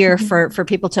it's easier for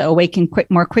people to awaken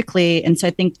more quickly. And so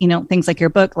I think, things like your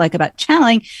book, like about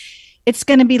channeling, it's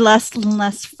going to be less and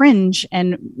less fringe,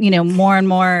 and, more and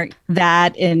more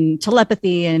that, and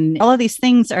telepathy and all of these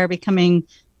things are becoming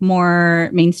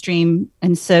more mainstream.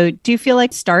 And so do you feel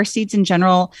like starseeds in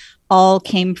general all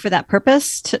came for that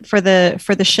purpose, for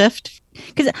the shift?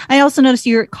 Because I also noticed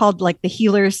you're called like the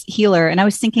healer's healer. And I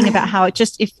was thinking about how it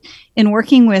just, if in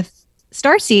working with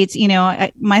starseeds,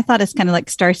 my thought is kind of like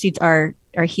starseeds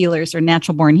are healers or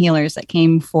natural born healers that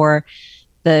came for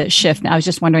the shift. And I was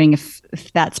just wondering if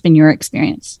that's been your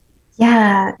experience.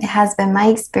 Yeah, it has been my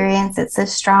experience. It's a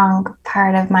strong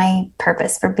part of my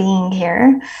purpose for being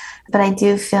here. But I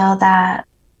do feel that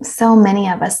so many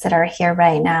of us that are here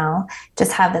right now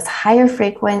just have this higher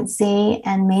frequency,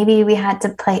 and maybe we had to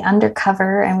play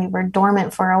undercover and we were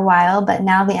dormant for a while, but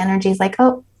now the energy is like,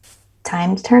 oh,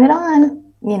 time to turn it on,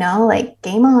 like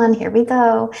game on, here we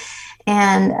go.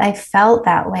 And I felt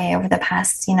that way over the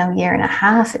past, year and a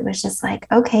half. It was just like,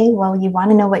 okay, well, you want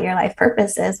to know what your life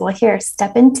purpose is. Well, here,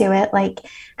 step into it. Like,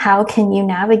 how can you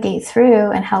navigate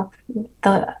through and help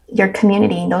your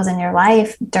community, those in your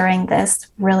life during this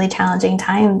really challenging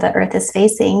time the earth is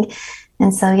facing?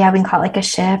 And so, yeah, we can call it like a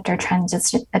shift or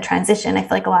transition. A transition. I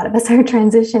feel like a lot of us are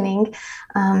transitioning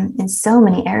in so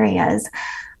many areas.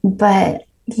 But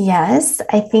yes,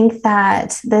 I think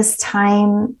that this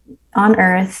time on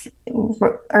Earth,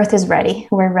 Earth is ready.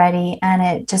 We're ready, and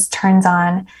it just turns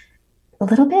on a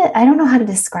little bit. I don't know how to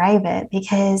describe it,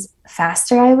 because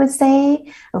faster, I would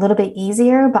say, a little bit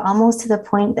easier, but almost to the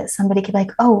point that somebody could be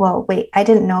like, oh, well, wait, I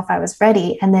didn't know if I was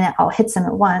ready. And then it all hits them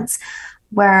at once,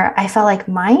 where I felt like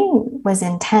mine was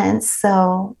intense.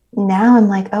 So now I'm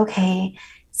like, okay,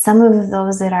 some of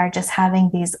those that are just having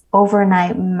these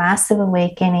overnight massive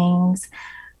awakenings,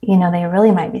 they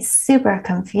really might be super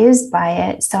confused by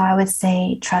it. So I would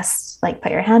say trust, like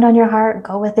put your hand on your heart,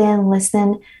 go within,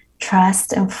 listen,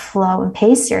 trust, and flow, and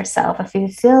pace yourself. If you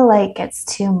feel like it's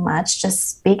too much, just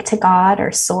speak to God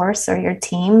or source or your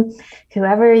team,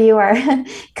 whoever you are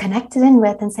connected in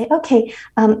with, and say, okay,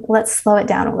 let's slow it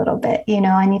down a little bit.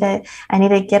 I need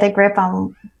to get a grip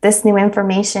on this new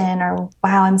information, or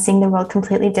wow, I'm seeing the world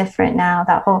completely different now.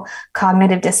 That whole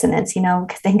cognitive dissonance, because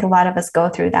I think a lot of us go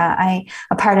through that.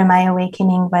 A part of my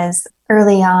awakening was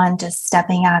early on just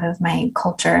stepping out of my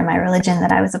culture and my religion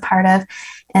that I was a part of.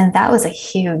 And that was a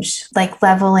huge, like,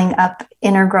 leveling up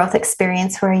inner growth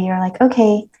experience, where you're like,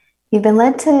 okay, you've been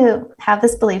led to have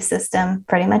this belief system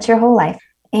pretty much your whole life.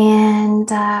 And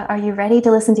are you ready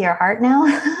to listen to your heart now?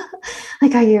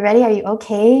 Like, are you ready? Are you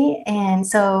okay? And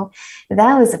so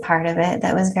that was a part of it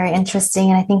that was very interesting.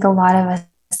 And I think a lot of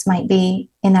us might be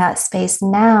in that space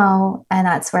now. And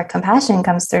that's where compassion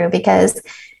comes through, because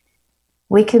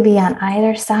we could be on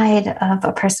either side of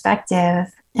a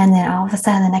perspective. And then all of a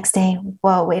sudden the next day,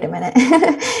 whoa, wait a minute.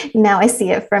 Now I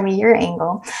see it from your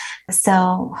angle.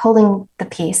 So holding the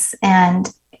peace,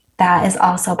 and that is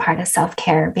also part of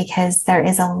self-care, because there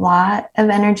is a lot of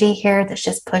energy here that's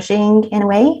just pushing in a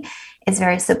way. It's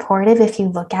very supportive. If you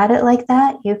look at it like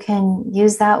that, you can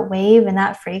use that wave and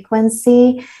that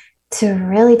frequency to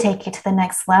really take it to the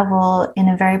next level in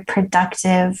a very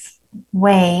productive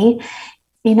way.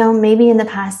 Maybe in the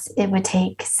past it would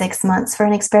take 6 months for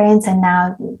an experience, and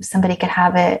now somebody could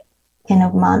have it in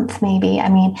a month, maybe. I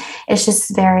mean, it's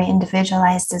just very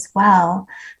individualized as well.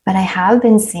 But I have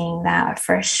been seeing that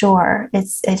for sure.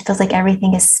 It feels like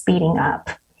everything is speeding up.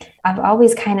 I've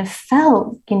always kind of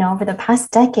felt, over the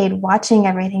past decade, watching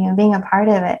everything and being a part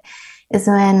of it, is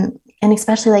when, and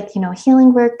especially like,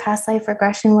 healing work, past life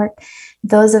regression work,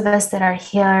 those of us that are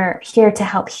here to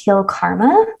help heal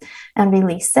karma and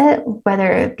release it,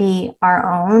 whether it be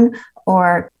our own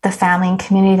or the family and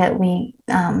community that we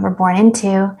were born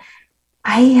into,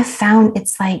 I have found it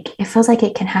feels like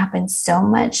it can happen so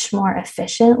much more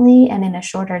efficiently and in a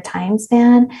shorter time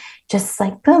span. Just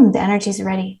like, boom, the energy's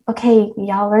ready. Okay,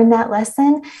 y'all learned that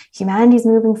lesson. Humanity's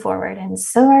moving forward, and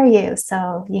so are you.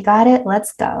 So you got it.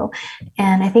 Let's go.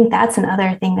 And I think that's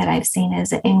another thing that I've seen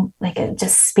is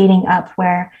just speeding up,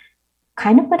 where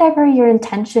kind of whatever your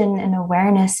intention and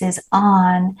awareness is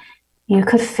on, you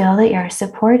could feel that you're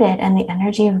supported, and the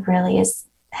energy really is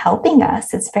helping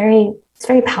us. It's very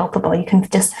palpable. You can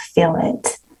just feel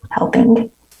it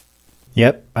helping.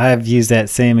 Yep. I've used that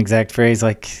same exact phrase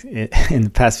in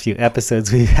the past few episodes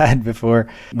we've had before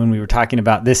when we were talking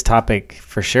about this topic,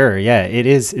 for sure. Yeah,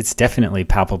 it's definitely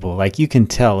palpable. Like, you can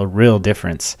tell a real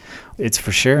difference. It's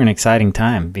for sure an exciting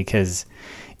time, because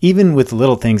even with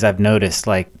little things I've noticed,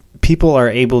 like, people are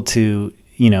able to,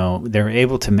 they're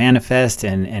able to manifest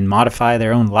and modify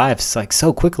their own lives like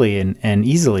so quickly and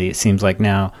easily, it seems like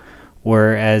now.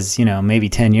 Whereas, maybe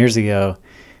 10 years ago,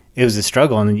 it was a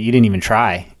struggle and you didn't even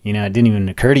try. It didn't even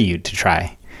occur to you to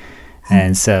try.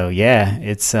 And so, yeah,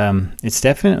 it's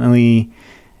definitely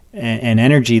an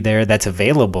energy there that's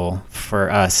available for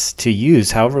us to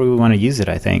use however we want to use it,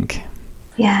 I think.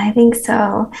 Yeah, I think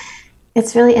so.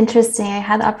 It's really interesting. I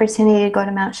had the opportunity to go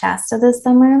to Mount Shasta this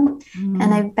summer,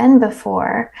 and I've been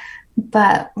before,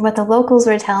 but what the locals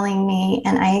were telling me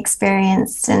and I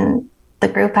experienced in the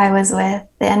group I was with,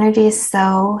 the energy is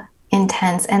so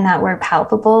intense, and that we're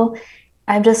palpable.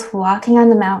 I'm just walking on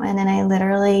the mountain and I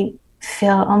literally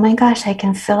feel, oh my gosh, I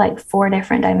can feel like 4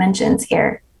 different dimensions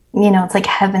here. It's like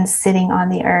heaven sitting on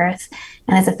the earth.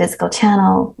 And as a physical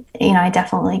channel, I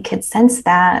definitely could sense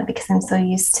that, because I'm so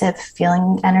used to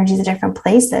feeling energies at different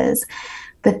places.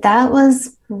 But that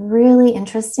was really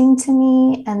interesting to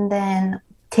me. And then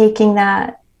taking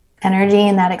that energy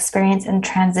and that experience and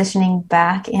transitioning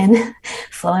back in,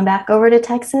 flowing back over to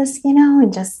Texas,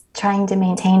 and just trying to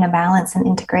maintain a balance and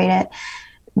integrate it.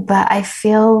 But I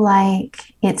feel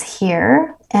like it's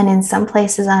here. And in some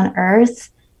places on earth,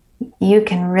 you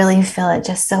can really feel it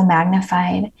just so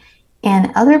magnified.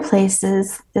 In other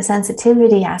places, the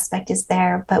sensitivity aspect is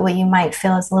there, but what you might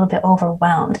feel is a little bit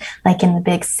overwhelmed, like in the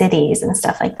big cities and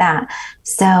stuff like that.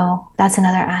 So that's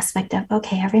another aspect of,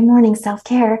 okay, every morning,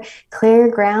 self-care, clear your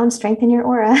ground, strengthen your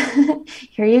aura.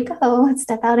 Here you go.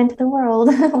 Step out into the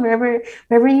world,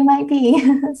 wherever you might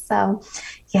be. So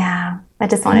yeah, I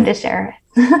just wanted to share.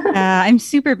 I'm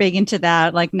super big into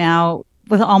that. Like now,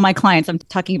 with all my clients, I'm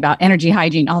talking about energy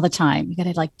hygiene all the time. You got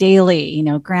to like daily,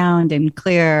 ground and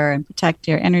clear and protect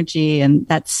your energy. And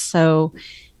that's so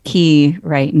key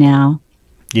right now.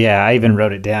 Yeah, I even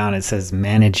wrote it down. It says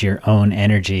manage your own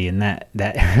energy. And that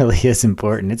really is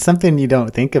important. It's something you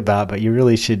don't think about, but you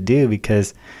really should do,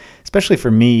 because especially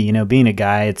for me, being a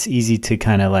guy, it's easy to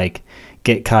kind of like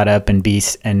get caught up and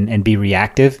be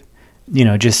reactive,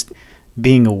 just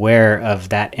being aware of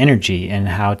that energy and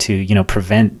how to,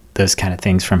 prevent those kind of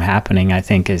things from happening, I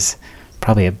think is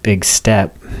probably a big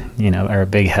step, or a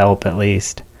big help at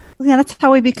least. Yeah, that's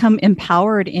how we become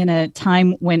empowered in a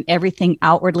time when everything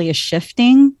outwardly is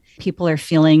shifting. People are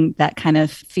feeling that kind of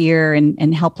fear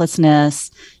and helplessness.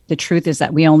 The truth is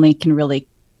that we only can really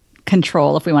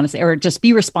control, if we want to say, or just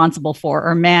be responsible for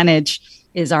or manage,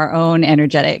 is our own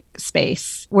energetic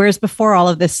space. Whereas before, all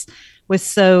of this was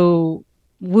so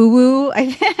woo-woo. I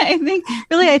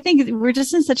think we're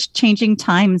just in such changing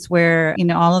times where,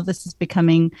 all of this is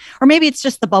becoming, or maybe it's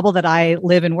just the bubble that I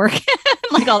live and work in.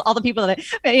 Like all the people that,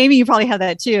 Amy, you probably have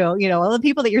that too. All the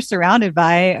people that you're surrounded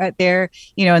by, they're,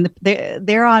 and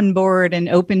they're on board and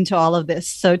open to all of this.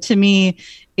 So to me,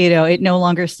 it no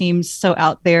longer seems so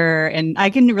out there. And I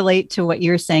can relate to what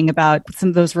you're saying about some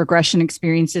of those regression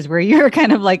experiences where you're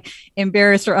kind of like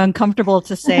embarrassed or uncomfortable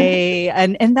to say,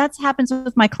 and that happens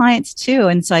with my clients too.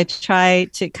 And so I try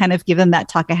to kind of give them that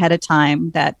talk ahead of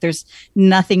time, that there's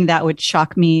nothing that would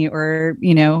shock me or,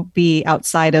 be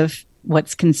outside of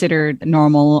what's considered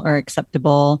normal or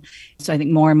acceptable. So I think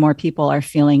more and more people are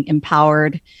feeling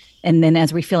empowered. And then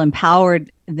as we feel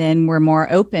empowered, then we're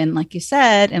more open, like you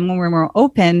said. And when we're more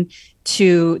open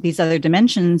to these other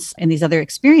dimensions and these other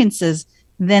experiences,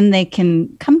 then they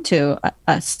can come to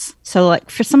us. So like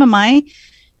for some of my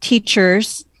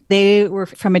teachers, they were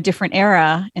from a different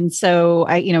era. And so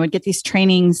I, would get these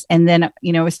trainings and then,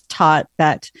 was taught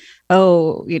that,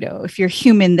 if you're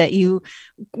human, that you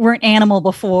weren't animal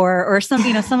before, or some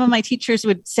of my teachers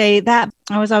would say that.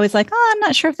 I was always like, I'm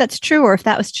not sure if that's true or if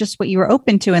that was just what you were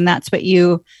open to and that's what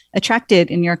you attracted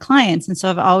in your clients. And so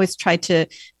I've always tried to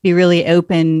be really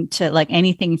open to like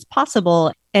anything's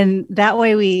possible. And that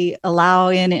way we allow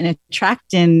in and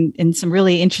attract in some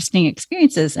really interesting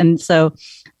experiences. And so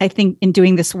I think in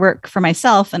doing this work for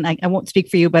myself, and I won't speak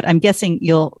for you, but I'm guessing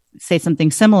you'll say something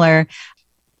similar.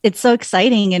 It's so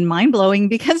exciting and mind-blowing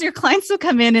because your clients will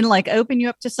come in and like open you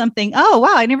up to something. Oh,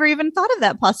 wow, I never even thought of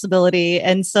that possibility.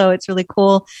 And so it's really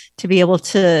cool to be able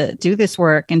to do this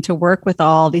work and to work with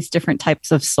all these different types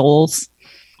of souls.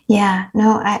 Yeah,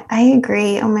 no, I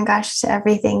agree. Oh my gosh, to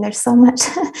everything. There's so much,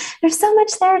 there's so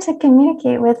much there to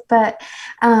communicate with, but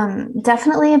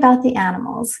definitely about the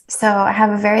animals. So I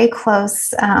have a very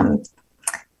close,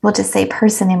 we'll just say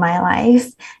person in my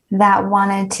life that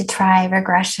wanted to try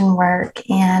regression work.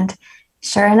 And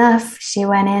sure enough, she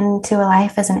went into a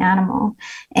life as an animal,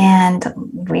 and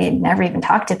we had never even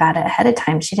talked about it ahead of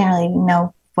time. She didn't really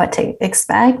know what to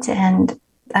expect. And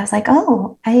I was like,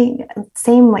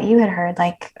 same what you had heard.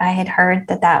 Like I had heard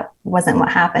that wasn't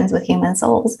what happens with human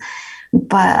souls.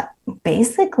 But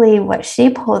basically what she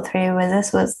pulled through was,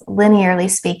 this was linearly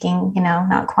speaking,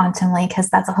 not quantumly, because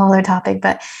that's a whole other topic,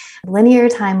 but linear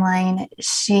timeline.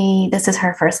 This is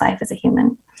her first life as a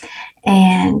human,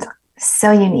 and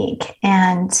so unique.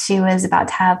 And she was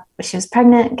she was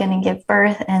pregnant, going to give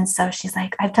birth. And so she's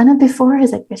like, I've done it before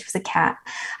she was a cat.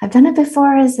 I've done it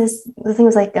before the thing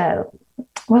was like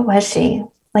what was she?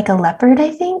 Like a leopard,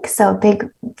 I think. So a big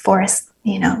forest,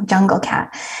 jungle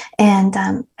cat. And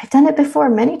I've done it before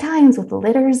many times with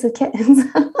litters of kittens,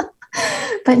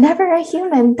 but never a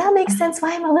human. That makes sense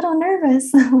why I'm a little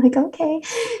nervous. I'm like, okay.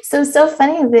 So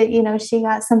funny that, she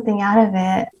got something out of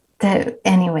it that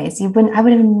anyways, I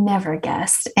would have never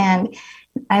guessed. And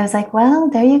I was like, well,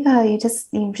 there you go. You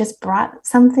just brought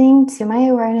something to my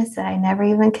awareness that I never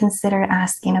even considered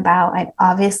asking about. I'd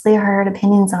obviously heard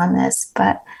opinions on this,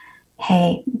 but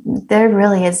hey, there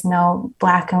really is no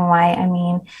black and white. I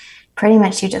mean, pretty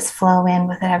much you just flow in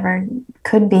with whatever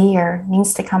could be or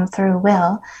needs to come through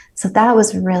will. So that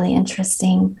was really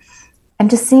interesting. I'm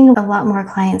just seeing a lot more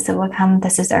clients that will come.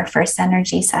 This is their first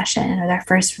energy session or their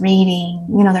first reading,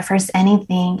 their first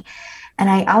anything. And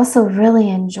I also really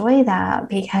enjoy that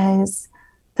because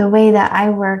the way that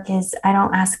I work is I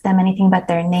don't ask them anything but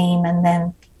their name and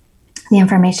then the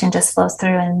information just flows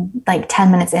through in like 10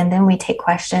 minutes in, then we take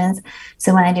questions.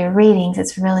 So when I do readings,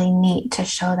 it's really neat to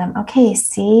show them, okay,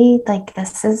 see, like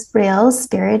this is real,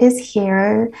 spirit is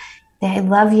here, they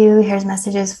love you, here's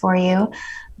messages for you.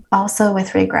 Also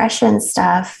with regression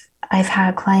stuff, I've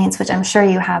had clients, which I'm sure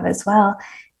you have as well,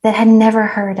 that had never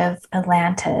heard of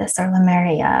Atlantis or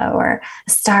Lemuria or a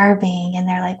star being, and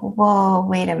they're like, whoa,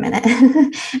 wait a minute.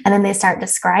 And then they start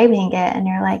describing it and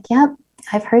you're like, yep,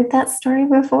 I've heard that story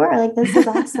before. Like, this is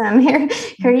awesome.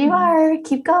 Here you are,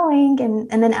 keep going.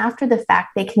 And then after the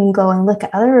fact, they can go and look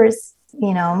at others,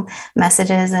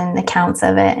 messages and accounts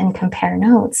of it and compare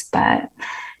notes. But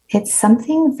it's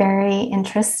something very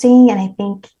interesting. And I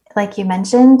think, like you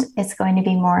mentioned, it's going to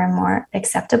be more and more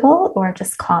acceptable, or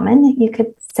just common, you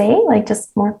could say, like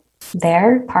just more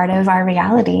there, part of our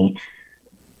reality.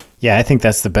 Yeah, I think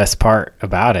that's the best part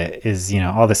about it is,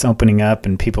 all this opening up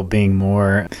and people being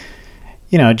more,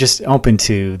 just open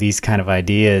to these kind of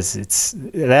ideas.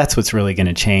 That's what's really going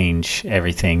to change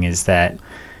everything, is that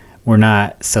we're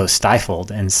not so stifled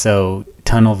and so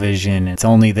tunnel vision. It's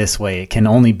only this way. It can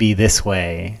only be this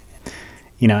way.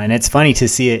 And it's funny to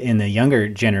see it in the younger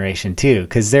generation too,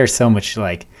 because they're so much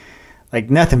like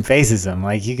nothing phases them.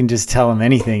 Like, you can just tell them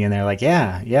anything and they're like,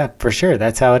 yeah, for sure.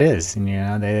 That's how it is. And,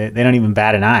 they don't even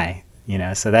bat an eye,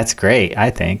 so that's great. I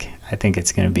think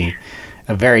it's going to be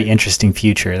a very interesting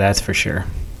future. That's for sure.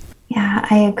 Yeah,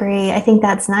 I agree. I think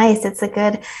that's nice. It's like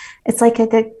a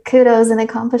good kudos and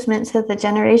accomplishment to the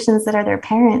generations that are their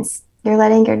parents. You're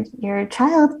letting your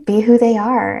child be who they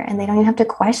are, and they don't even have to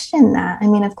question that. I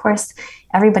mean, of course,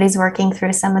 everybody's working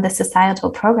through some of the societal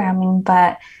programming,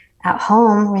 but at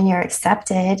home, when you're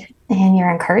accepted and you're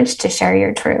encouraged to share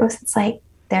your truth, it's like,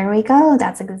 there we go.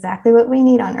 That's exactly what we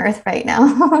need on earth right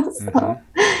now. So,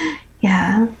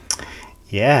 yeah.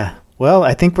 Yeah. Well,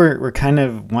 I think we're kind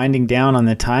of winding down on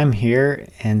the time here.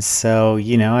 And so,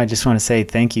 I just want to say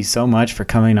thank you so much for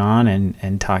coming on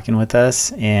and talking with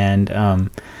us. And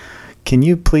can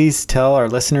you please tell our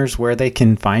listeners where they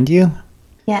can find you?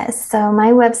 Yes. So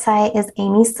my website is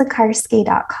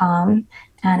amysikarskie.com,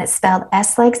 and it's spelled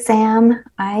S like Sam,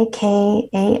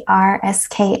 Ikarskie.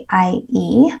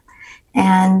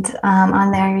 And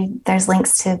on there, there's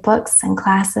links to books and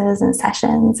classes and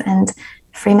sessions and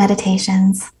free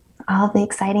meditations, all the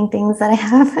exciting things that I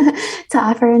have to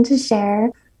offer and to share.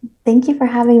 Thank you for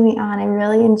having me on. I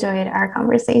really enjoyed our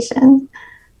conversation.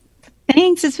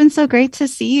 Thanks. It's been so great to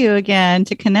see you again,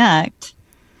 to connect.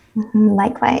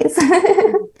 Likewise.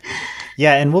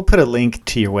 Yeah, and we'll put a link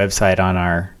to your website on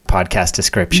our podcast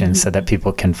description so that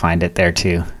people can find it there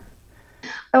too.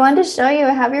 I wanted to show you.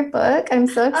 I have your book. I'm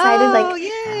so excited. Oh,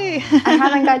 yay. I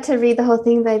haven't got to read the whole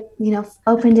thing, but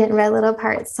opened it and read little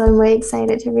parts. So I'm way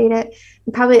excited to read it.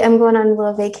 I'm going on a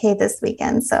little vacay this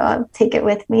weekend, so I'll take it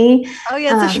with me. Oh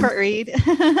yeah, it's a short read.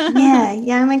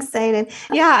 yeah, I'm excited.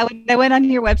 Yeah, I went on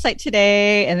your website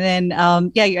today, and then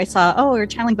I saw, your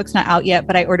channeling book's not out yet,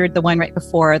 but I ordered the one right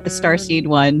before, the Starseed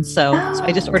one. So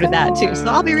I just ordered that too. So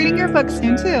I'll be reading your book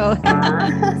soon too.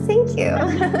 Thank you.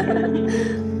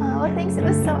 Well, thanks. It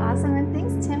was so awesome, and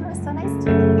thanks, Tim. It was so nice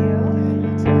to meet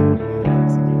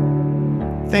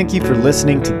you. Thank you for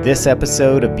listening to this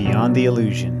episode of Beyond the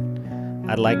Illusion.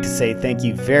 I'd like to say thank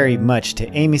you very much to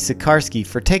Amy Sikarskie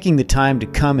for taking the time to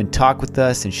come and talk with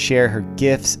us and share her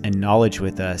gifts and knowledge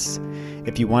with us.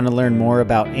 If you want to learn more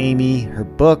about Amy, her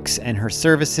books, and her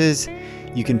services,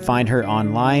 you can find her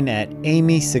online at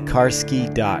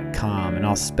amysikarskie.com, and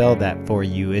I'll spell that for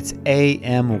you. It's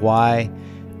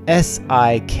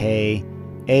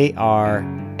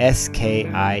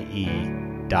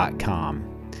AMYSIKARSKIE.com.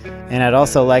 And I'd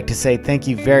also like to say thank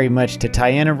you very much to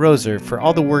Tiana Roser for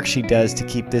all the work she does to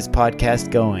keep this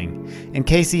podcast going, and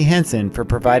Casey Henson for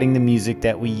providing the music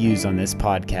that we use on this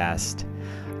podcast.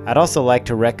 I'd also like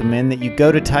to recommend that you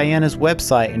go to Tiana's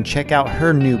website and check out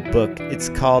her new book. It's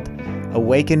called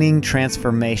Awakening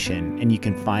Transformation, and you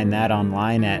can find that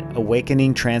online at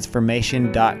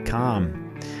awakeningtransformation.com.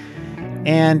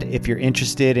 And if you're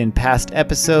interested in past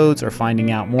episodes or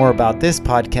finding out more about this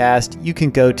podcast, you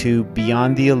can go to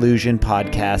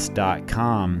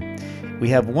beyondtheillusionpodcast.com. We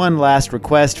have one last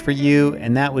request for you,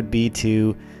 and that would be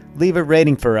to leave a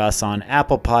rating for us on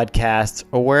Apple Podcasts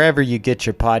or wherever you get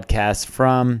your podcasts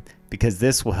from, because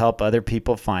this will help other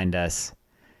people find us.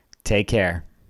 Take care.